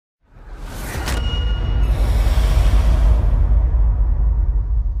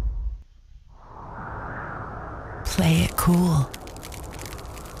play it cool.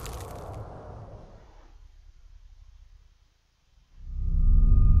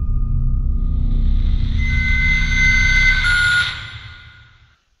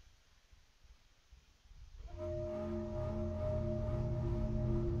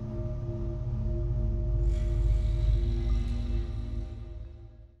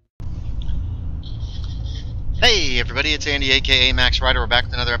 Hey everybody, it's Andy aka Max Rider. We're back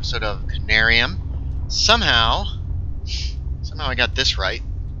with another episode of Conarium. Somehow I got this right.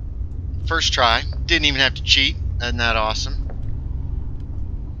 First try. Didn't even have to cheat. Isn't that awesome?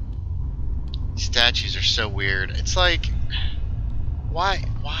 These statues are so weird. It's like, why?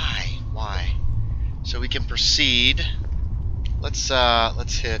 So we can proceed. Let's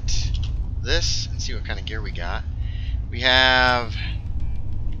hit this and see what kind of gear we got. We have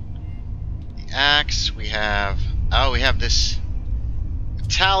axe, we have this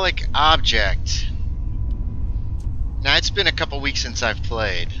metallic object. Now it's been a couple weeks since I've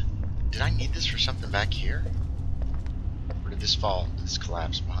played. Did I need this for something back here? Or did this fall? Did this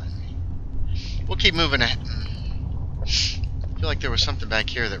collapse behind me? We'll keep moving ahead. I feel like there was something back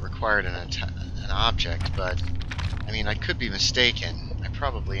here that required an object, but I mean, I could be mistaken. I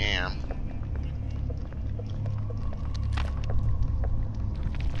probably am.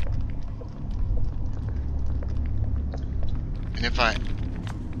 And if I...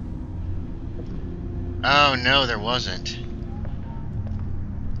 Oh, no, there wasn't.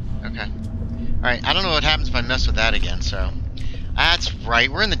 Okay. Alright, I don't know what happens if I mess with that again, so... That's right,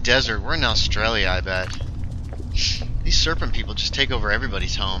 we're in the desert. We're in Australia, I bet. These serpent people just take over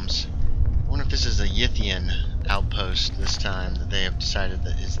everybody's homes. I wonder if this is a Yithian outpost this time that they have decided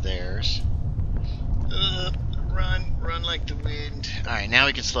that is theirs. Run like the wind. Alright, now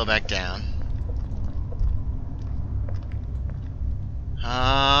we can slow back down.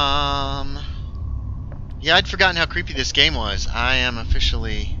 Yeah, I'd forgotten how creepy this game was. I am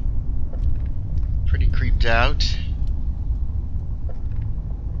officially pretty creeped out.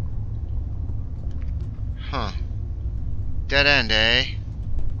 Huh. Dead end, eh?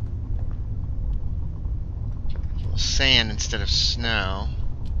 A little sand instead of snow.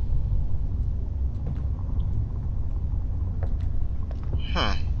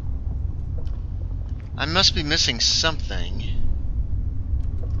 Huh. I must be missing something.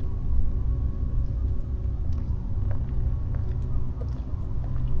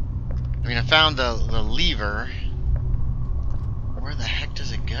 I mean, I found the lever. Where the heck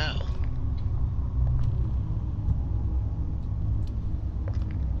does it go?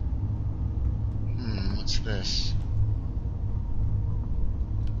 What's this?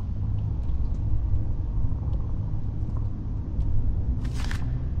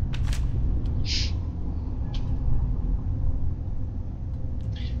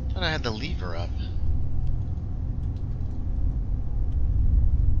 Thought I had the lever up.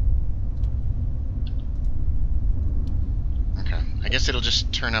 I guess it'll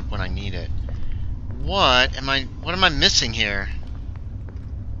just turn up when I need it. What am I missing here?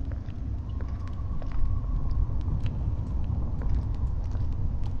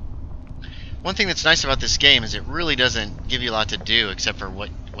 One thing that's nice about this game is it really doesn't give you a lot to do except for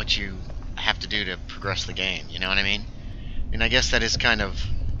what you have to do to progress the game, you know what I mean? I mean, I guess that is kind of...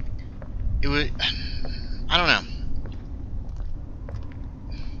 It would... I don't know.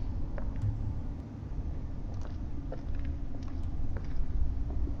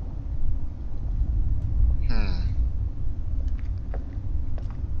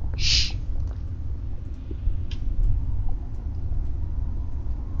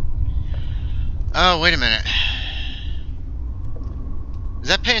 Oh, wait a minute. Is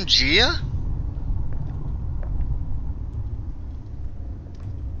that Pangea?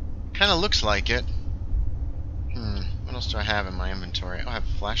 Kinda looks like it. What else do I have in my inventory? Oh, I have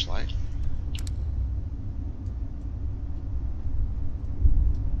a flashlight.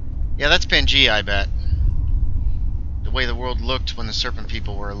 Yeah, that's Pangea, I bet. The way the world looked when the serpent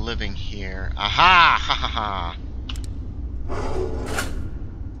people were living here. Aha! Ha ha ha!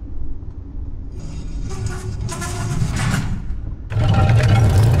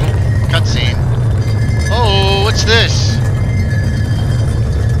 Cutscene. Oh, what's this?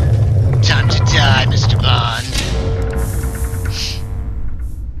 Time to die, Mr. Bond.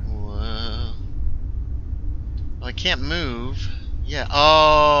 Whoa. Well, I can't move. Yeah.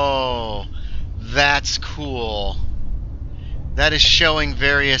 Oh, that's cool. That is showing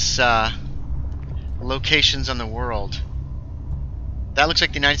various locations on the world. That looks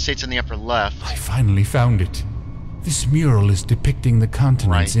like the United States in the upper left. I finally found it. This mural is depicting the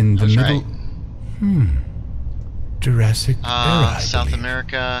continents in the middle. Right. Jurassic era, I South believe.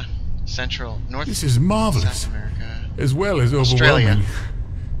 America, Central, North. This is marvelous. South America. as well as Australia. overwhelming.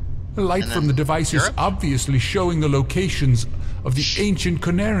 The light And from then the device is Europe? obviously showing the locations of the ancient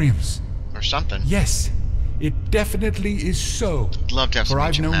Conariums. Or something. Yes, it definitely is so. I'd love to have some For I've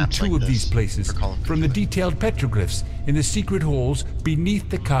ancient known maps two like of this these places for Call of from the Cthulhu. detailed petroglyphs in the secret halls beneath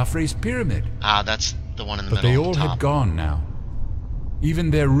the Khafre's pyramid. Ah, that's the one in the But middle. they at all the top. had gone now.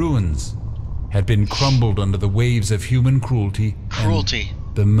 Even their ruins had been crumbled under the waves of human cruelty Cruelty.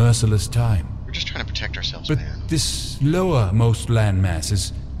 and the merciless time. We're just trying to protect ourselves, But man. this lowermost landmass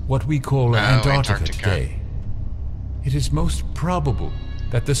is what we call Antarctica today. It is most probable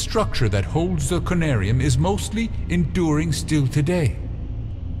that the structure that holds the Conarium is mostly enduring still today.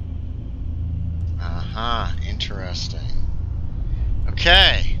 Uh-huh, interesting.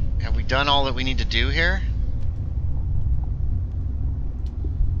 Okay, have we done all that we need to do here?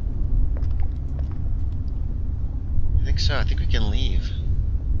 I think so. I think we can leave.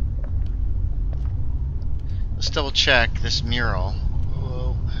 Let's double check this mural.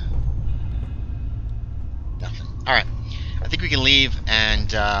 Whoa. Nothing. Alright. I think we can leave,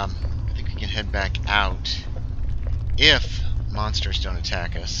 and I think we can head back out if monsters don't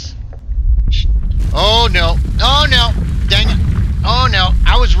attack us. Oh no! Oh no! Dang it! Oh no!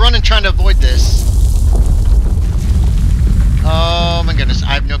 I was running trying to avoid this. Oh my goodness!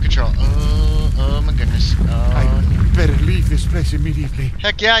 I have no control. Oh my goodness! Oh. I better leave this place immediately.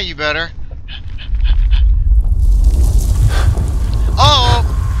 Heck yeah, you better. Oh!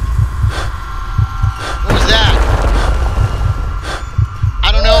 What was that?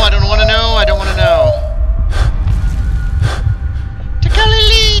 I don't know. I don't want to know. I don't want to know.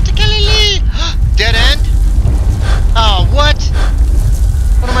 Takalili! Takalili! Dead end? Oh, what?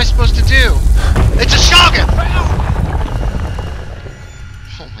 What am I supposed to do? It's a Shoggoth!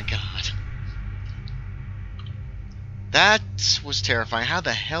 Oh my god. That was terrifying. How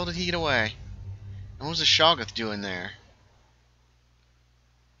the hell did he get away? And what was the Shoggoth doing there?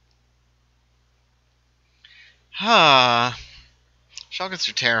 Shoggoths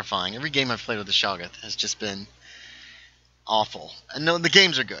are terrifying. Every game I've played with the Shoggoth has just been awful. And no, the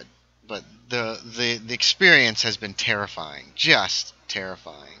games are good, but the experience has been terrifying. Just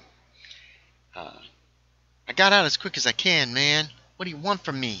terrifying. I got out as quick as I can, man. What do you want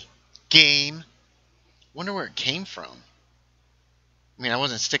from me? Game? Wonder where it came from. I mean, I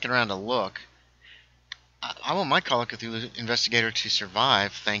wasn't sticking around to look. I want my Call of Cthulhu investigator to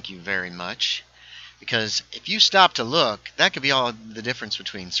survive, thank you very much. Because if you stop to look, that could be all the difference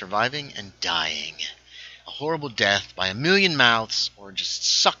between surviving and dying. A horrible death by a million mouths, or just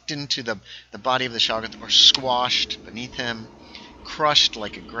sucked into the body of the Shoggoth, or squashed beneath him, crushed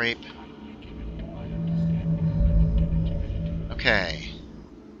like a grape. Okay.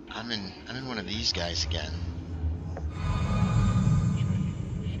 I'm in one of these guys again.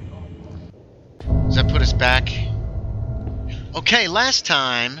 Does that put us back? Okay, last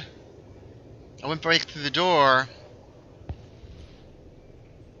time I went right through the door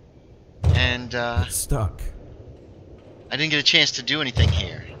and it's stuck. I didn't get a chance to do anything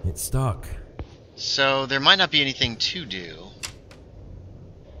here. It's stuck. So there might not be anything to do.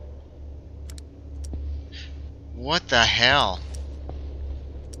 What the hell?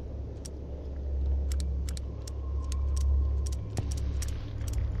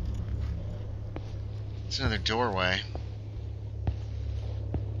 It's another doorway.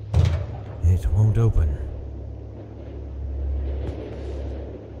 It won't open.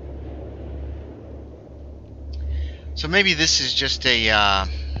 So maybe this is just a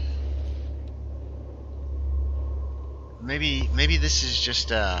maybe this is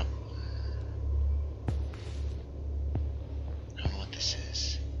just a I don't know what this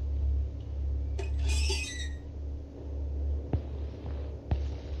is.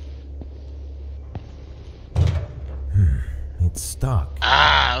 It's stuck.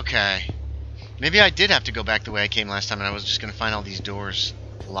 Ah, okay. Maybe I did have to go back the way I came last time and I was just going to find all these doors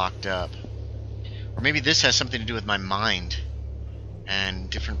locked up. Or maybe this has something to do with my mind and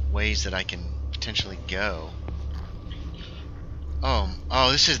different ways that I can potentially go.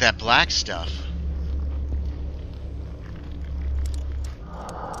 Oh, this is that black stuff.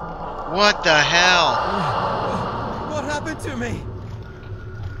 What the hell? What happened to me?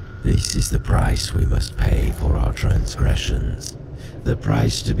 This is the price we must pay for our transgressions. The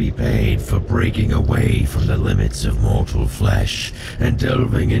price to be paid for breaking away from the limits of mortal flesh and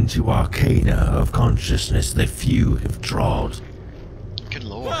delving into arcana of consciousness that few have trod. Good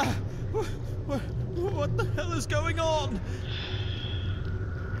lord. What the hell is going on?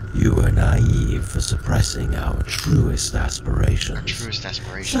 You were naive for suppressing our truest aspirations. Our truest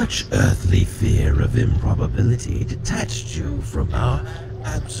aspirations. Such earthly fear of improbability detached you from our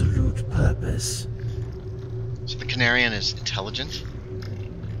absolute purpose. So the Conarium is intelligent?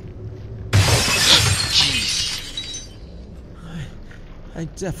 Jeez. I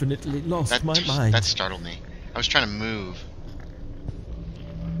definitely lost my mind. That startled me. I was trying to move.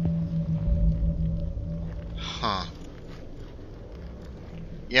 Huh.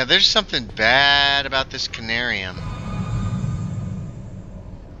 Yeah, there's something bad about this Conarium.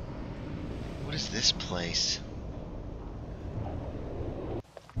 What is this place?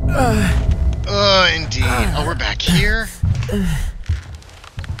 Indeed. Oh, we're back here?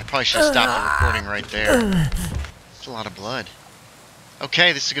 I probably should have stopped the recording right there. That's a lot of blood.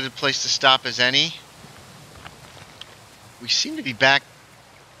 Okay, this is a good place to stop as any. We seem to be back...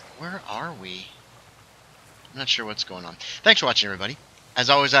 Where are we? I'm not sure what's going on. Thanks for watching, everybody. As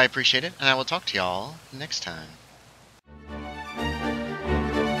always, I appreciate it, and I will talk to y'all next time.